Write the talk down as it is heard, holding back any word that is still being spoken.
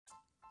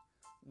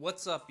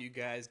What's up, you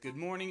guys? Good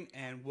morning,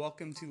 and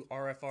welcome to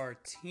RFR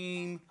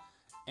Team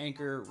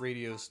Anchor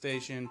Radio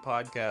Station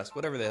Podcast,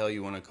 whatever the hell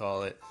you want to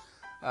call it.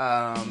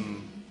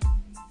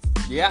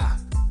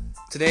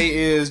 Today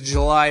is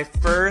July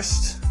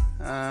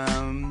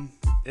 1st.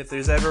 If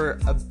there's ever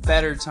a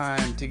better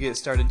time to get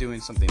started doing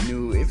something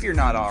new, if you're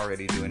not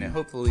already doing it,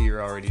 hopefully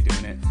you're already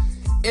doing it,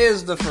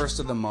 is the first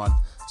of the month.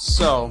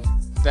 So,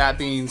 that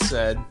being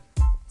said,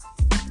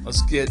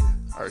 let's get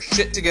our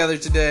shit together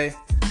today,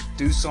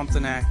 do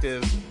something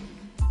active,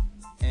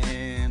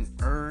 and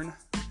earn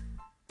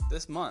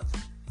this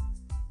month.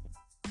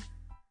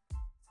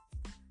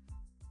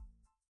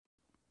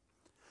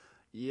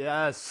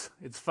 Yes,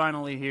 it's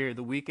finally here,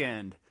 the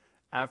weekend.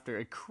 After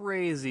a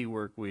crazy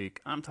work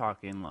week, I'm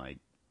talking like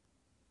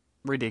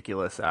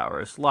ridiculous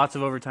hours. Lots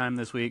of overtime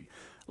this week,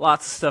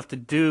 lots of stuff to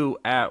do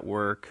at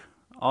work,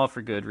 all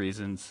for good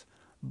reasons.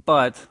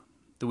 But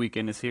the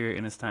weekend is here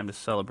and it's time to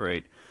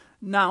celebrate.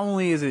 Not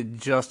only is it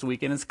just a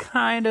weekend, it's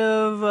kind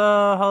of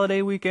a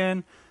holiday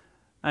weekend.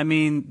 I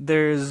mean,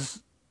 there's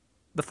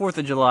the 4th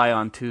of July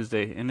on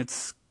Tuesday, and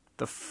it's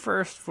the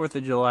first 4th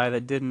of July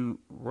that didn't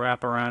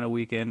wrap around a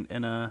weekend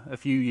in a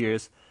few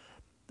years.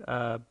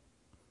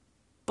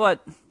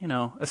 But, you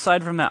know,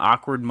 aside from that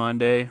awkward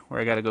Monday where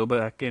I got to go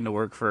back into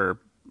work for,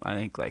 I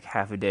think, like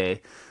half a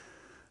day,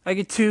 I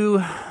get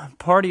to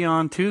party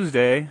on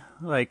Tuesday,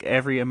 like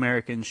every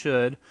American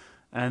should,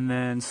 and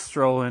then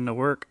stroll into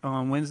work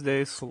on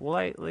Wednesday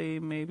slightly,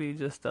 maybe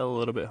just a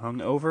little bit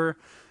hungover.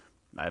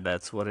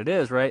 That's what it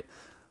is, right?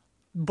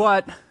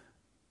 But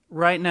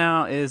right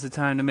now is the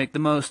time to make the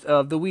most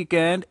of the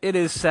weekend. It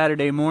is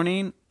Saturday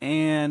morning,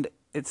 and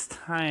it's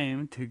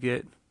time to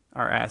get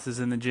our asses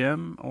in the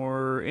gym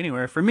or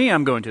anywhere. For me,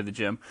 I'm going to the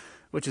gym,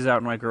 which is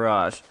out in my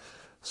garage.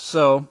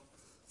 So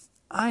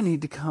I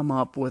need to come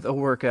up with a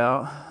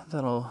workout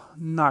that'll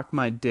knock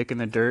my dick in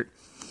the dirt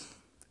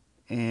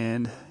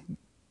and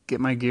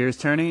get my gears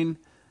turning.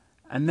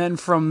 And then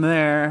from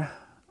there,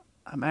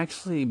 I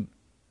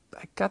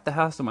got the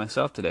house to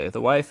myself today.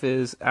 The wife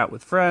is out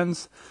with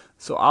friends,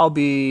 so I'll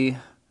be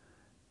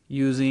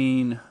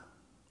using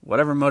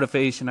whatever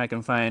motivation I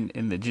can find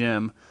in the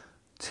gym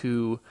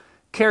to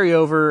carry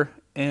over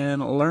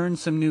and learn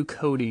some new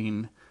coding.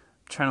 I'm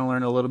trying to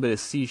learn a little bit of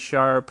C#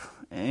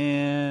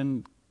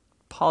 and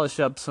polish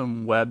up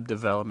some web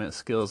development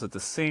skills at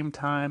the same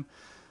time.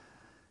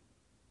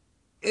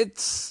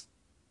 It's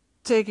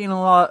taking a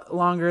lot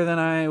longer than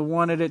I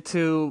wanted it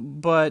to,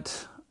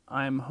 but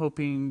I'm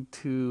hoping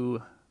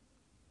to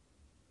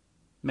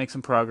make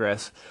some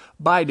progress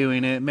by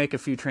doing it, make a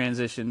few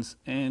transitions,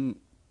 and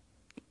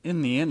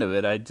in the end of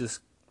it, I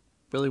just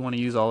really want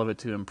to use all of it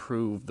to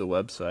improve the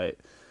website,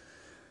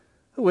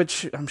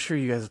 which I'm sure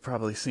you guys have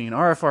probably seen,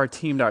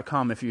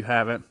 rfrteam.com if you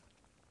haven't.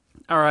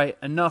 Alright,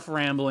 enough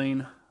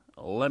rambling.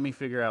 Let me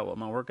figure out what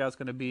my workout's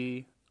going to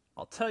be.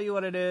 I'll tell you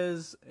what it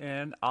is,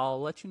 and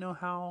I'll let you know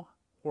how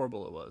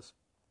horrible it was.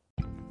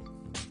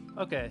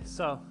 Okay,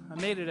 so I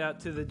made it out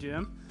to the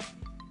gym.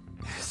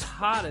 It's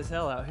hot as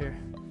hell out here.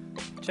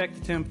 Check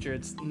the temperature,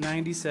 it's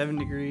 97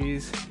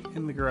 degrees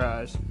in the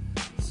garage.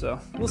 So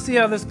we'll see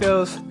how this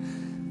goes.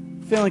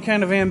 Feeling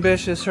kind of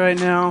ambitious right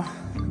now.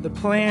 The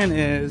plan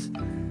is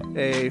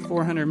a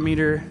 400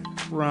 meter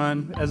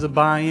run as a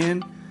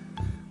buy-in,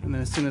 and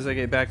then as soon as I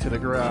get back to the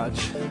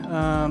garage,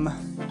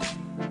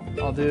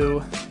 I'll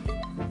do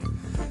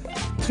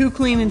 2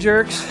 clean and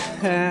jerks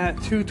at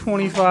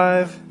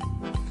 225,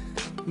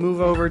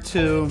 move over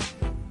to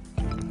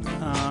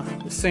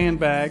the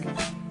sandbag.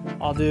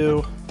 I'll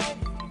do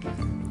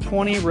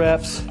 20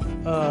 reps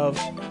of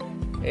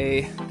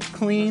a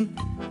clean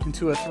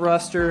into a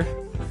thruster,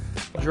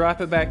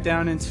 drop it back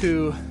down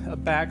into a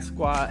back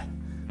squat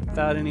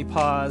without any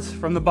pause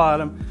from the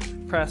bottom,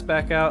 press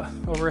back out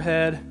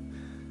overhead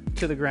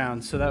to the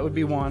ground. So that would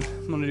be one.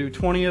 I'm going to do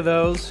 20 of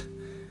those.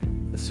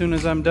 As soon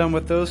as I'm done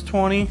with those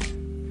 20,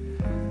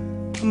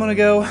 I'm going to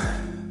go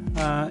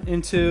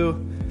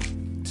into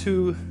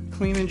 2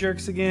 clean and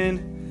jerks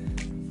again.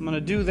 I'm going to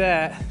do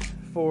that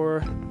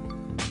for,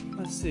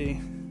 let's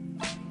see,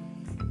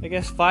 I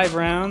guess 5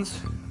 rounds,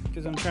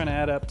 because I'm trying to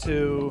add up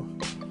to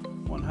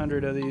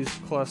 100 of these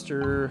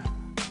cluster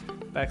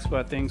back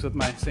squat things with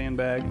my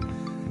sandbag.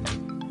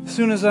 As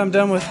soon as I'm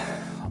done with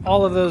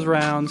all of those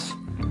rounds,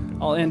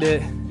 I'll end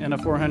it in a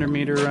 400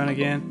 meter run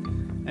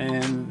again,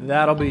 and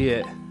that'll be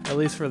it, at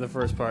least for the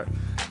first part.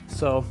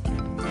 So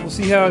we'll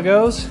see how it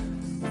goes.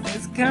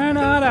 It's kind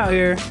of hot out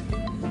here.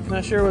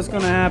 Not sure what's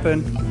going to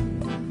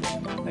happen.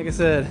 Like I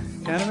said,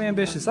 kind of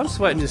ambitious. I'm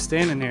sweating just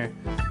standing here.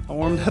 I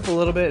warmed up a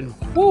little bit and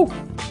whoo!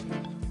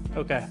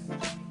 Okay,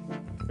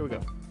 here we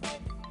go.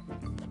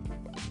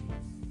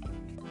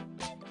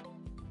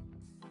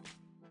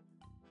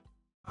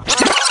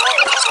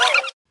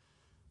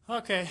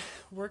 Okay,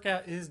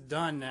 workout is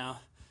done now.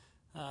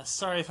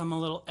 Sorry if I'm a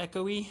little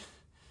echoey.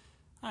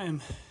 I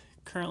am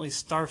currently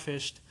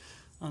starfished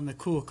on the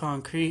cool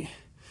concrete,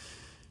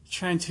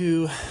 trying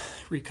to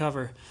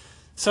recover.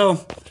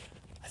 So,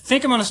 I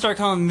think I'm going to start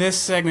calling this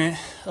segment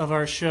of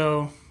our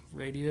show,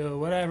 radio,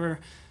 whatever,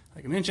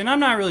 like I mentioned. I'm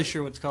not really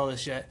sure what to call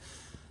this yet.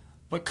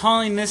 but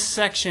calling this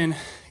section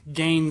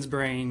Gains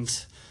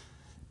Brains,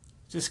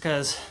 just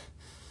because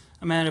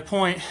I'm at a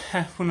point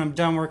when I'm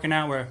done working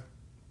out where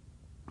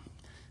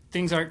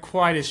things aren't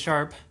quite as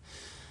sharp,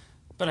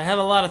 but I have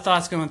a lot of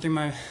thoughts going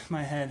through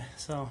my head.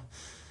 So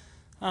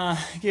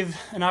give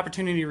an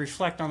opportunity to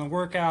reflect on the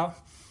workout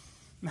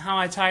and how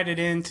I tied it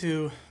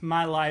into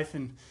my life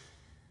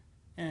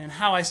and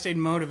how I stayed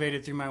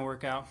motivated through my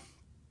workout.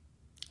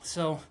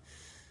 So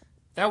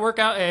that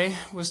workout A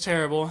was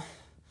terrible.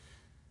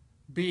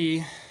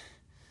 B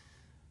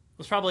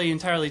was probably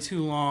entirely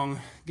too long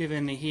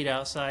given the heat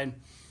outside.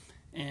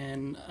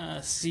 And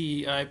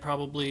C, I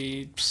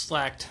probably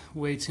slacked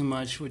way too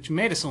much, which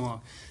made it so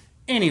long.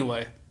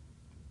 Anyway,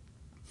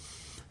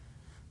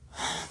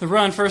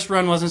 the first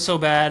run wasn't so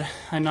bad.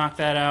 I knocked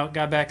that out,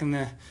 got back in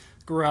the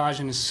garage,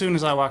 and as soon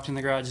as I walked in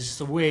the garage, it's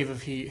just a wave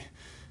of heat.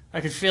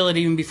 I could feel it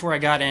even before I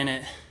got in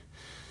it.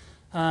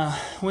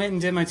 Went and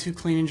did my 2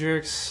 clean and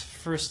jerks.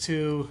 First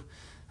 2,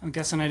 I'm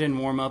guessing I didn't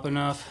warm up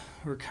enough.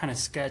 Were kind of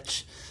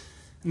sketch.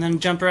 And then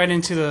jumped right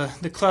into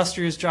the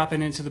clusters,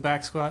 dropping into the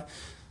back squat.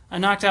 I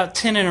knocked out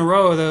 10 in a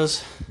row of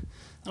those,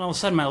 and all of a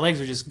sudden my legs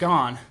were just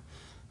gone.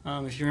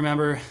 If you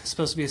remember, it's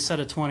supposed to be a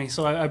set of 20.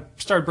 So I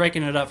started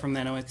breaking it up from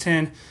then. I went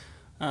 10,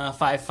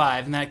 5,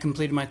 5, and that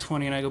completed my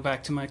 20, and I go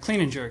back to my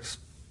clean and jerks.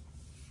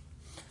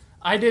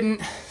 I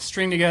didn't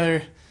string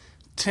together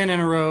 10 in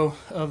a row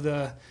of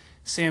the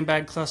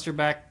sandbag cluster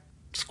back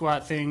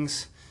squat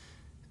things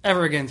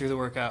ever again through the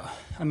workout.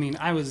 I mean,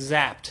 I was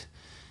zapped,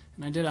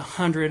 and I did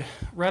 100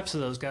 reps of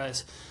those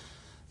guys.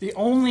 The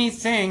only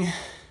thing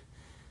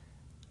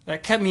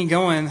that kept me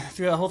going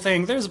through that whole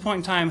thing, there was a point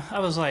in time, I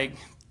was like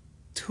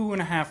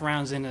 2.5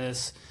 rounds into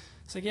this.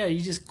 It's like, yeah,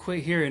 you just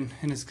quit here and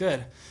it's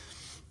good.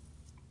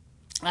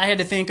 I had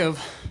to think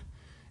of,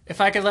 if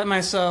I could let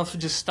myself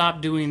just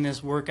stop doing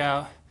this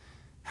workout,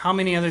 how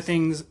many other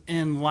things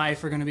in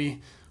life are going to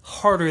be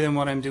harder than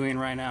what I'm doing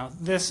right now?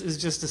 This is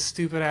just a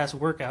stupid-ass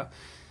workout.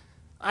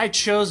 I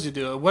chose to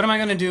do it. What am I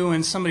going to do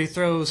when somebody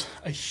throws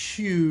a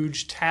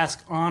huge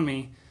task on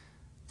me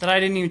that I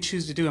didn't even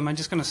choose to do? Am I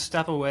just going to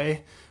step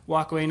away,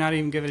 walk away, not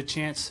even give it a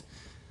chance?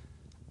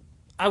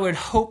 I would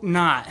hope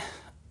not.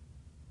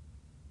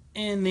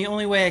 And the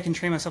only way I can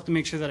train myself to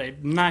make sure that I'm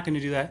not going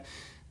to do that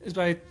is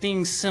by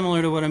things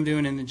similar to what I'm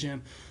doing in the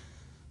gym.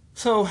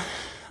 So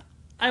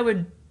I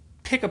would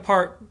pick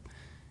apart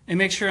and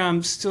make sure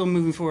I'm still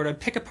moving forward. I'd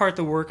pick apart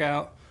the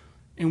workout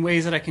in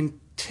ways that I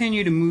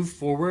continue to move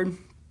forward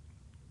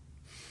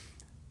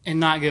and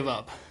not give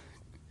up.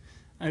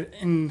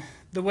 And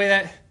the way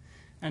that,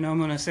 I know I'm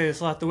going to say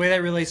this a lot, the way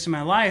that relates to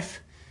my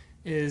life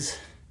is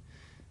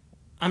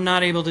I'm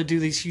not able to do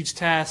these huge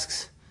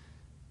tasks,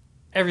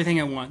 everything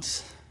at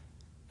once.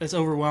 That's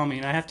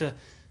overwhelming. I have to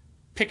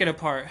pick it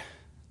apart,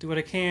 do what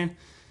I can,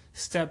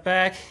 step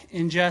back,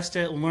 ingest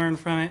it, learn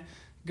from it,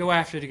 go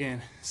after it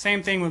again.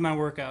 Same thing with my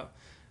workout.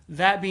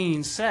 That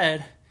being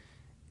said,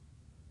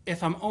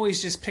 if I'm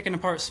always just picking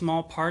apart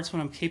small parts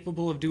when I'm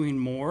capable of doing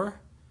more,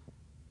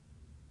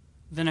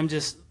 then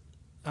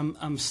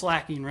I'm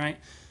slacking, right?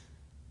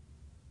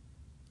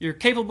 You're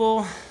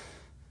capable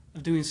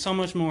of doing so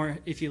much more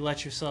if you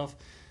let yourself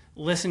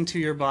listen to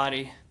your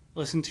body,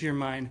 listen to your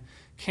mind.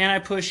 Can I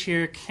push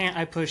here? Can't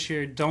I push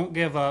here? Don't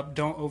give up.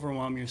 Don't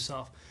overwhelm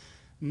yourself.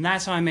 And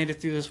that's how I made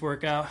it through this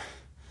workout.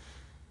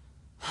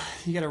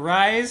 You got to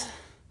rise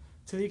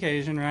to the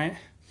occasion, right?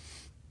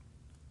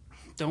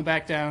 Don't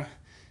back down.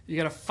 You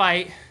got to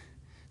fight.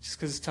 Just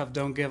because it's tough,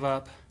 don't give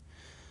up.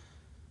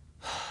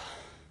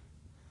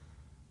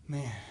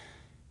 Man.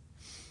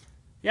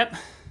 Yep.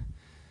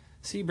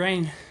 See,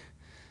 brain.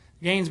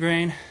 Gains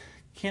brain.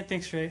 Can't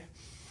think straight.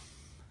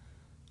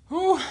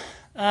 Whew.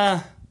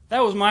 That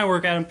was my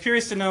workout. I'm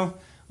curious to know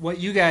what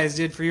you guys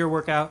did for your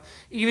workout.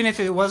 Even if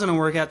it wasn't a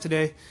workout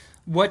today,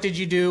 what did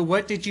you do?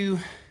 What did you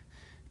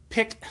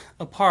pick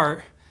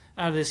apart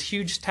out of this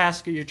huge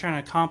task that you're trying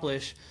to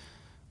accomplish?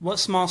 What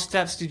small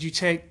steps did you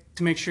take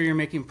to make sure you're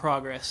making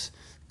progress?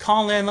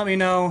 Call in, let me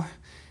know.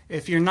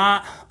 If you're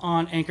not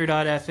on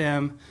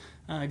Anchor.fm,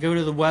 go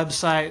to the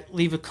website,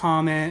 leave a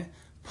comment,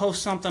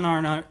 post something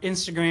on our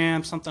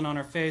Instagram, something on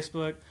our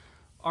Facebook,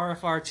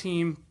 RFR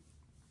team.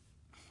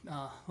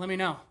 Let me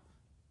know.